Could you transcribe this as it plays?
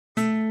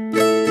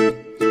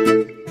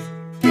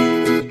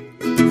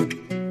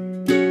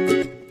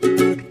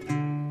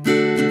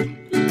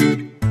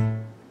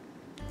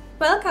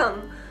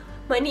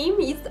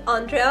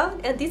Andrea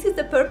and this is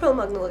the Purple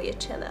Magnolia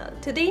channel.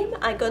 Today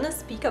I'm gonna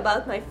speak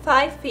about my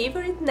 5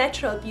 favorite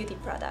natural beauty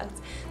products.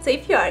 So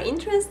if you are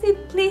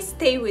interested, please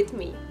stay with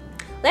me.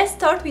 Let's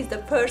start with the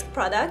first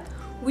product,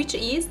 which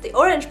is the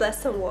Orange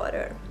Blossom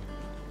Water.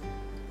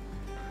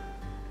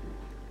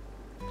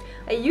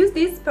 I use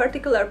this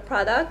particular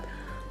product,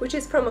 which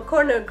is from a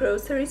corner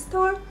grocery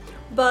store,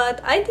 but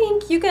I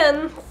think you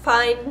can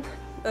find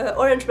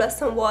Orange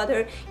Blossom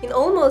water in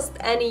almost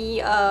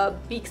any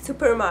big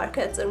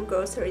supermarkets and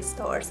grocery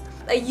stores.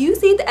 I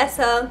use it as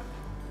a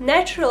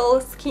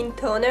natural skin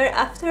toner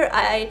after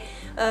I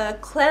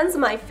cleanse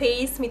my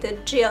face with a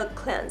gel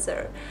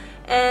cleanser,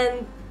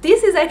 and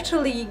this is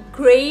actually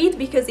great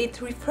because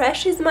it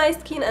refreshes my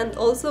skin and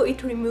also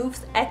it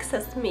removes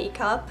excess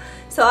makeup.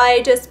 So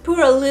I just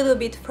pour a little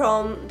bit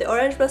from the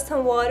Orange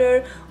Blossom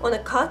water on a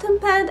cotton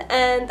pad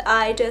and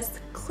I just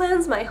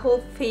cleanse my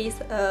whole face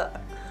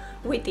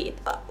with it.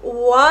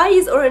 Why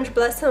is Orange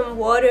Blossom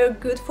water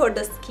good for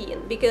the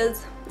skin?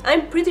 Because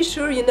I'm pretty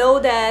sure you know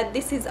that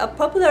this is a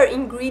popular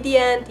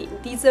ingredient in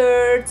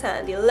desserts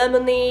and in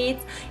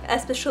lemonades,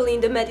 especially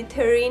in the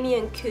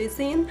Mediterranean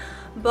cuisine.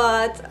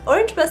 But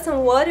Orange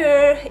Blossom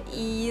water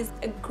is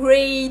a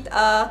great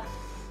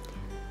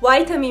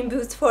vitamin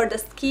boost for the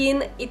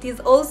skin. It is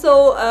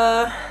also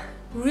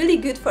really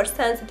good for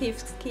sensitive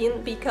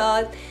skin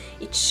because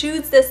it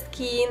soothes the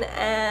skin,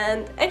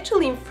 and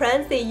actually in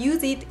France they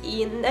use it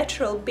in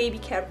natural baby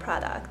care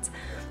products.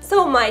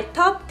 So my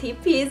top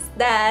tip is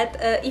that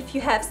if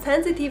you have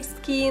sensitive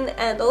skin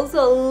and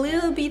also a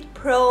little bit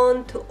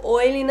prone to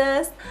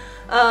oiliness,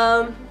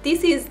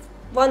 this is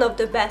one of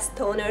the best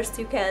toners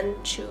you can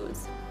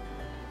choose.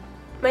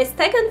 My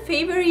second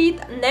favorite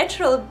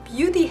natural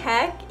beauty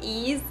hack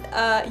is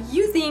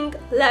using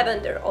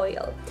lavender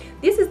oil.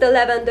 This is the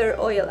lavender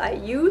oil I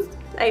used.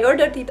 I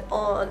ordered it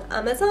on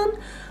Amazon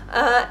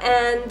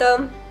and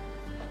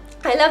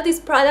I love this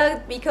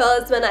product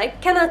because when I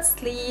cannot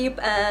sleep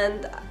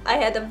and I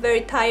had a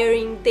very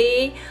tiring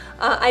day,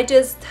 I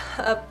just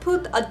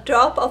put a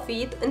drop of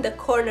it in the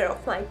corner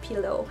of my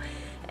pillow.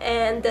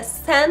 And the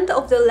scent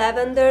of the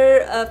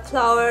lavender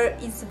flower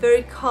is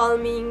very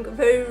calming,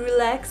 very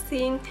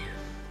relaxing.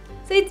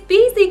 So it's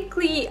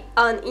basically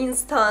an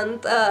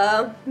instant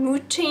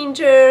mood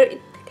changer.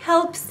 It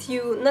helps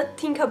you not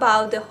think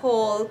about the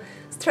whole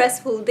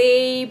stressful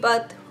day,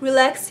 but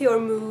relax your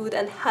mood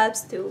and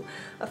helps to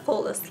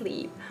fall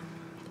asleep.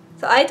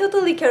 So I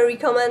totally can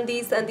recommend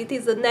this, and it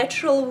is a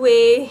natural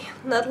way,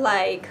 not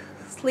like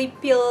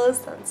sleep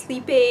pills and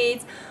sleep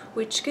aids,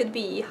 which could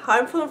be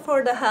harmful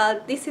for the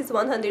health. This is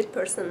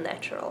 100%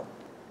 natural.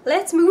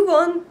 Let's move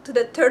on to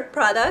the third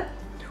product,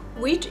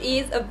 which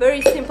is a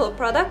very simple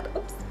product.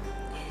 Oops.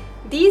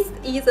 This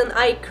is an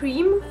eye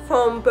cream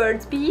from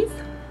Burt's Bees.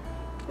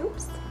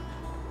 Oops.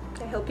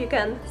 I hope you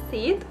can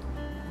see it.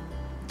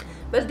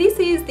 But this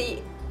is the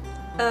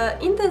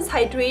Intense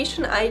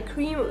Hydration Eye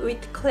Cream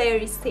with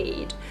Clary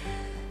Sage.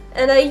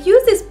 And I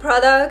use this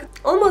product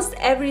almost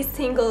every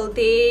single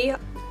day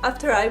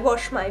after I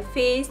wash my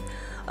face.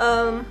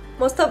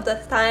 Most of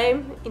the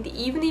time in the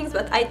evenings,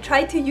 but I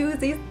try to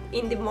use it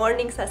in the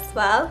mornings as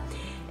well.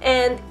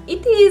 And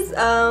it is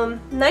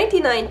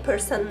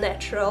 99%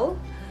 natural.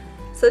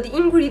 So the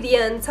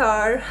ingredients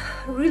are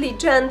really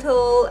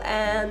gentle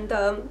and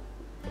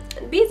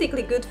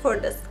basically good for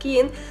the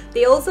skin.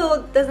 They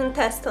also doesn't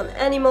test on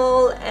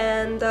animal,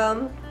 and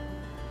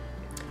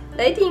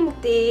I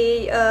think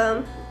they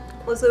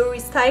also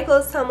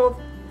recycle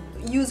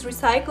use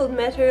recycled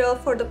material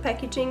for the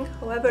packaging.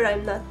 However,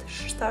 I'm not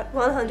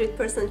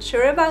 100%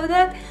 sure about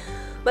that.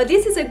 But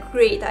this is a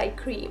great eye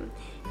cream.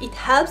 It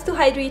helps to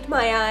hydrate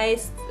my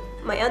eyes,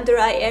 my under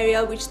eye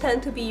area, which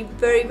tend to be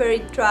very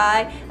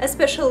dry,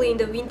 especially in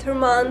the winter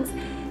months,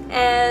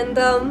 and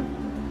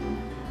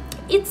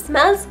it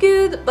smells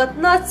good but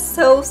not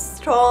so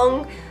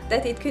strong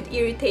that it could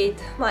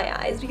irritate my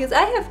eyes, because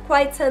I have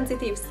quite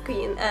sensitive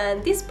skin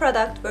and this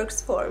product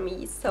works for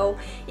me. So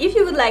if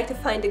you would like to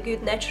find a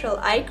good natural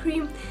eye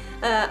cream,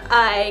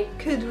 I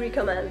could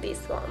recommend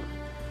this one.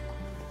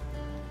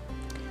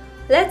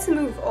 Let's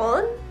move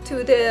on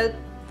to the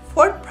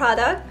fourth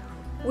product,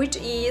 which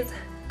is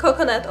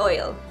coconut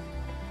oil.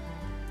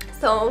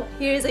 So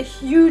here is a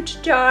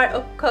huge jar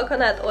of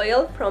coconut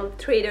oil from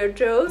Trader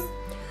Joe's,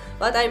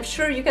 but I'm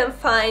sure you can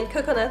find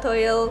coconut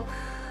oil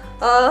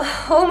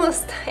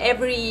almost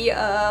every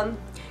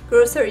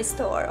grocery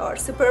store or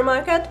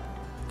supermarket.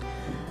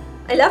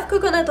 I love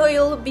coconut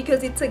oil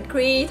because it's a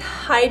great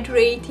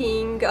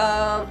hydrating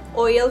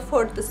oil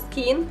for the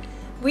skin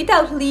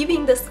without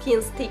leaving the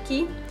skin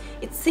sticky.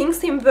 It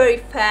sinks in very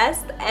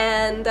fast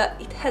and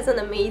it has an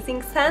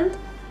amazing scent.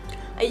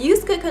 I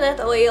use coconut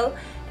oil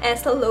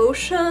as a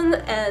lotion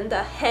and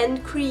a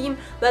hand cream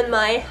when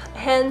my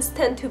hands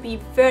tend to be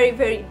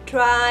very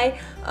dry,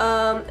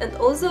 and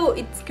also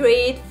it's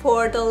great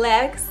for the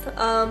legs.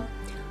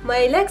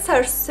 My legs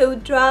are so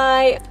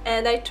dry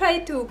and I try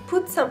to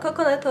put some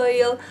coconut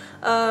oil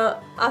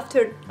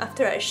after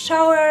I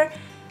shower,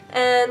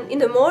 and in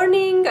the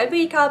morning I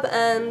wake up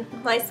and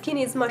my skin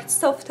is much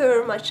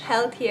softer, much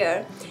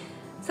healthier.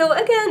 So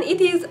again,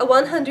 it is a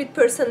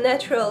 100%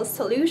 natural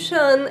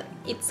solution,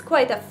 it's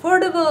quite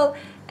affordable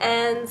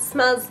and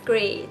smells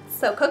great.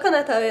 So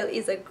coconut oil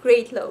is a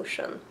great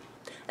lotion.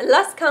 And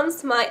last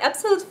comes my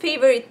absolute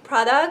favorite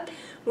product,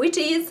 which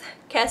is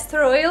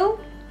castor oil.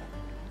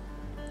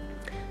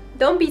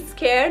 Don't be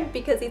scared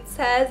because it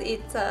says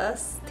it's a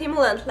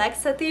stimulant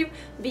laxative,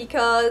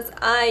 because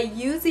I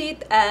use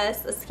it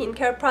as a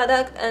skincare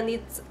product and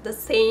it's the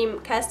same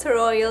castor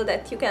oil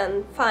that you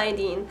can find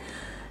in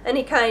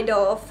any kind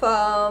of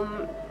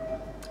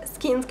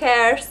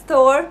skincare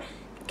store.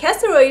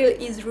 Castor oil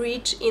is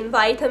rich in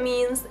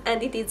vitamins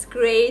and it is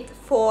great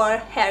for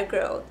hair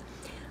growth.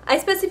 I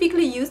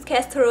specifically use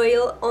castor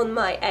oil on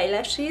my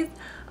eyelashes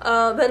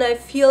when I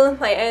feel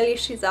my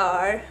eyelashes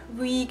are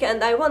weak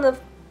and I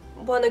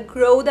wanna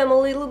grow them a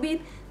little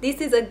bit. This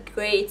is a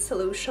great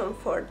solution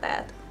for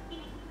that.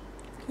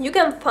 You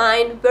can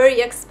find very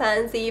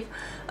expensive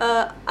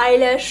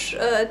eyelash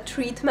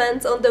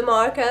treatments on the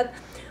market,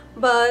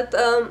 but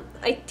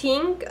I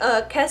think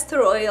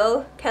castor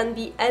oil can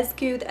be as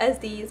good as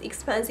these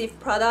expensive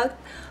products.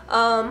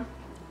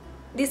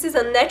 This is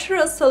a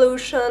natural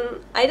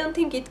solution. I don't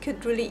think it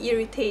could really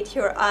irritate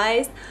your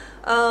eyes.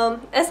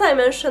 As I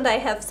mentioned, I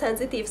have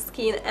sensitive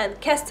skin and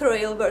castor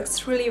oil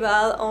works really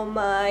well on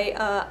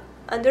my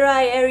under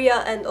eye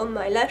area and on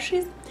my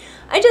lashes.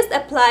 I just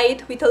apply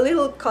it with a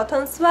little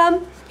cotton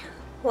swab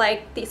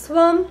like this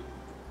one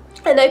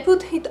and I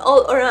put it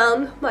all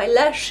around my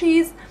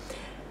lashes.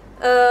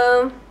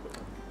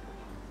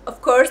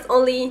 Of course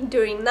only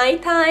during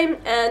nighttime,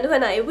 and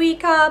when I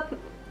wake up,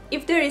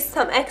 if there is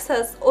some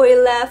excess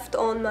oil left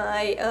on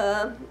my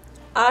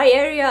eye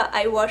area,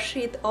 I wash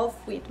it off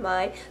with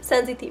my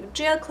sensitive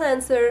gel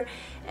cleanser,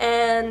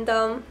 and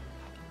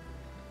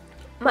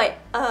my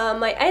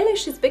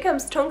eyelashes become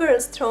stronger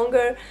and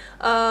stronger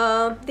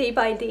day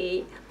by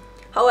day.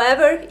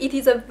 However, it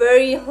is a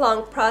very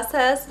long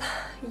process.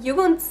 You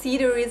won't see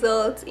the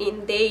results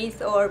in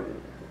days or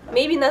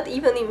maybe not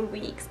even in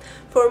weeks.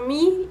 For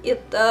me,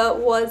 it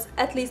was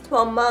at least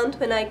 1 month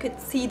when I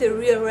could see the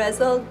real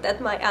result, that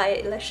my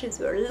eyelashes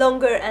were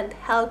longer and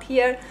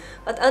healthier.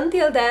 But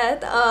until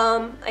that,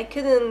 I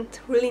couldn't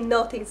really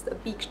notice the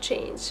big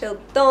change. So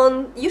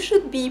you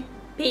should be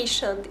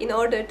patient in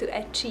order to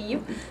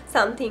achieve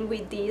something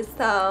with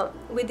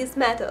this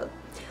method.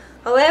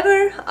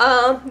 However,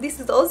 this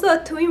is also a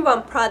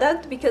 2-in-1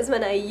 product, because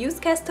when I use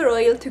castor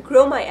oil to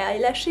grow my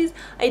eyelashes,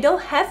 I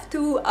don't have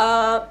to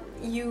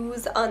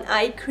use an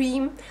eye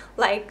cream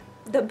like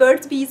the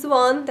Burt's Bees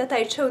one that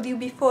I showed you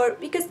before,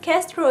 because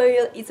castor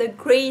oil is a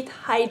great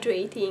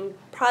hydrating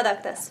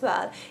product as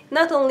well. It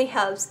not only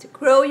helps to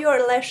grow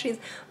your lashes,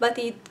 but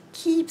it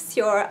keeps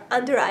your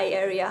under eye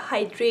area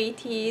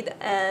hydrated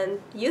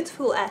and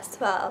youthful as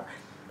well.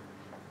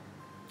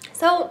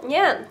 So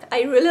yeah,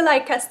 I really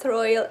like castor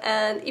oil,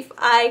 and if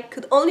I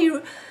could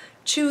only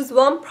choose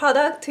one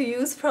product to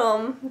use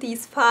from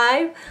these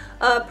 5,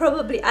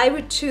 probably I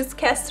would choose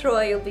castor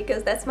oil,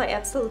 because that's my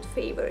absolute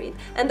favorite,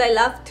 and I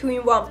love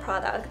 2-in-1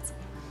 products.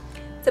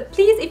 So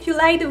please, if you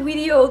like the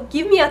video,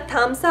 give me a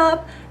thumbs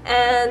up,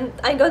 and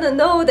I'm gonna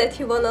know that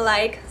you wanna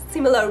like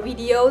similar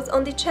videos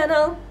on the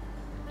channel.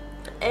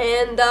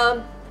 And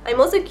I'm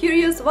also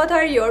curious, what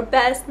are your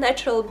best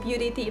natural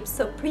beauty tips?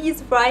 So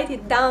please write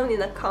it down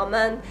in a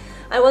comment.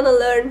 I want to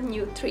learn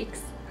new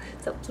tricks,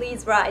 so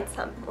please write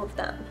some of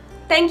them.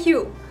 Thank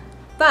you.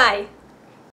 Bye.